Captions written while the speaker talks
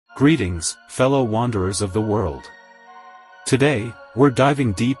Greetings, fellow wanderers of the world. Today, we're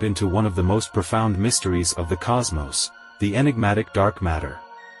diving deep into one of the most profound mysteries of the cosmos, the enigmatic dark matter.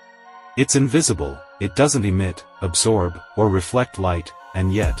 It's invisible, it doesn't emit, absorb, or reflect light,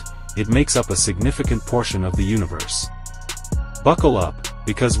 and yet, it makes up a significant portion of the universe. Buckle up,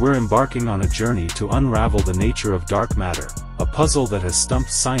 because we're embarking on a journey to unravel the nature of dark matter, a puzzle that has stumped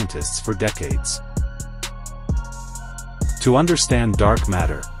scientists for decades. To understand dark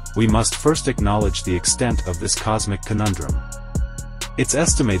matter, we must first acknowledge the extent of this cosmic conundrum. It's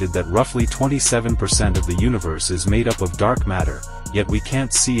estimated that roughly 27% of the universe is made up of dark matter, yet we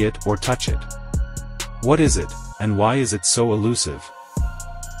can't see it or touch it. What is it, and why is it so elusive?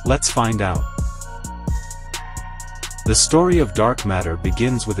 Let's find out. The story of dark matter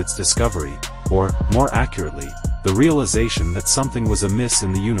begins with its discovery, or, more accurately, the realization that something was amiss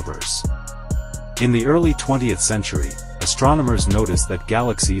in the universe. In the early 20th century, astronomers noticed that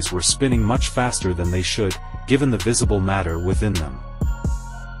galaxies were spinning much faster than they should, given the visible matter within them.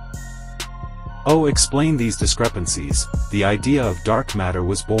 To explain these discrepancies, the idea of dark matter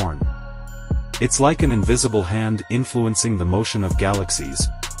was born. It's like an invisible hand influencing the motion of galaxies,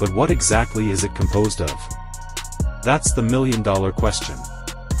 but what exactly is it composed of? That's the million-dollar question.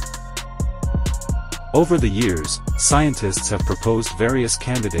 Over the years, scientists have proposed various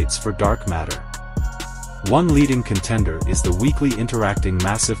candidates for dark matter. One leading contender is the weakly interacting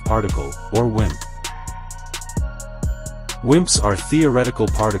massive particle, or WIMP. WIMPs are theoretical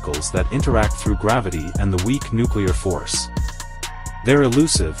particles that interact through gravity and the weak nuclear force. They're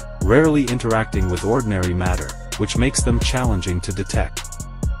elusive, rarely interacting with ordinary matter, which makes them challenging to detect.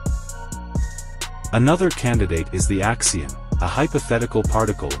 Another candidate is the axion, a hypothetical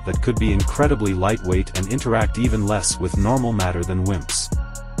particle that could be incredibly lightweight and interact even less with normal matter than WIMPs.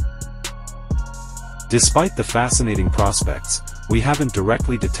 Despite the fascinating prospects, we haven't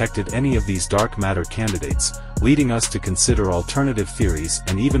directly detected any of these dark matter candidates, leading us to consider alternative theories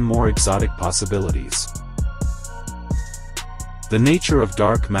and even more exotic possibilities. The nature of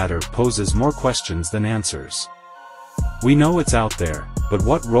dark matter poses more questions than answers. We know it's out there, but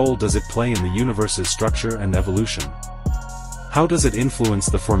what role does it play in the universe's structure and evolution? How does it influence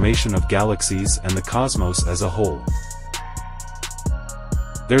the formation of galaxies and the cosmos as a whole?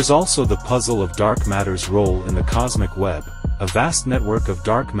 There's also the puzzle of dark matter's role in the cosmic web, a vast network of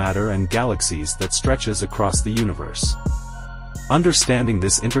dark matter and galaxies that stretches across the universe. Understanding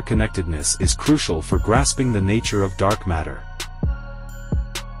this interconnectedness is crucial for grasping the nature of dark matter.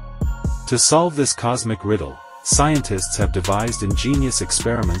 To solve this cosmic riddle, scientists have devised ingenious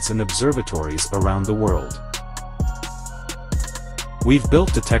experiments and observatories around the world. We've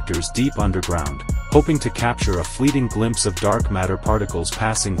built detectors deep underground, hoping to capture a fleeting glimpse of dark matter particles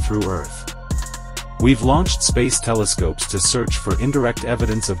passing through Earth. We've launched space telescopes to search for indirect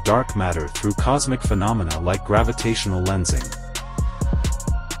evidence of dark matter through cosmic phenomena like gravitational lensing.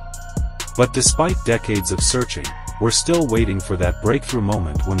 But despite decades of searching, we're still waiting for that breakthrough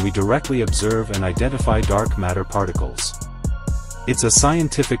moment when we directly observe and identify dark matter particles. It's a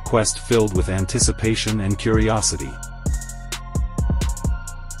scientific quest filled with anticipation and curiosity.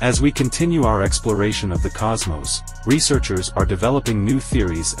 As we continue our exploration of the cosmos, researchers are developing new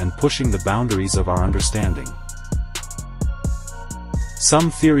theories and pushing the boundaries of our understanding. Some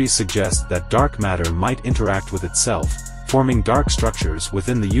theories suggest that dark matter might interact with itself, forming dark structures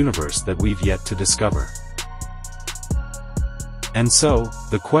within the universe that we've yet to discover. And so,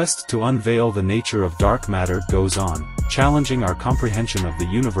 the quest to unveil the nature of dark matter goes on, challenging our comprehension of the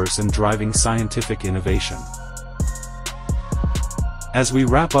universe and driving scientific innovation. As we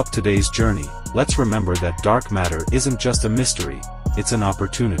wrap up today's journey, let's remember that dark matter isn't just a mystery, it's an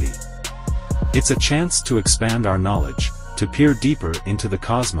opportunity. It's a chance to expand our knowledge, to peer deeper into the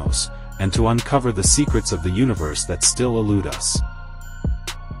cosmos, and to uncover the secrets of the universe that still elude us.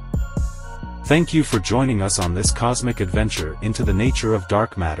 Thank you for joining us on this cosmic adventure into the nature of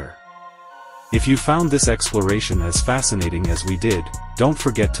dark matter. If you found this exploration as fascinating as we did, don't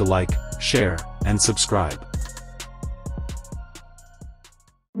forget to like, share, and subscribe.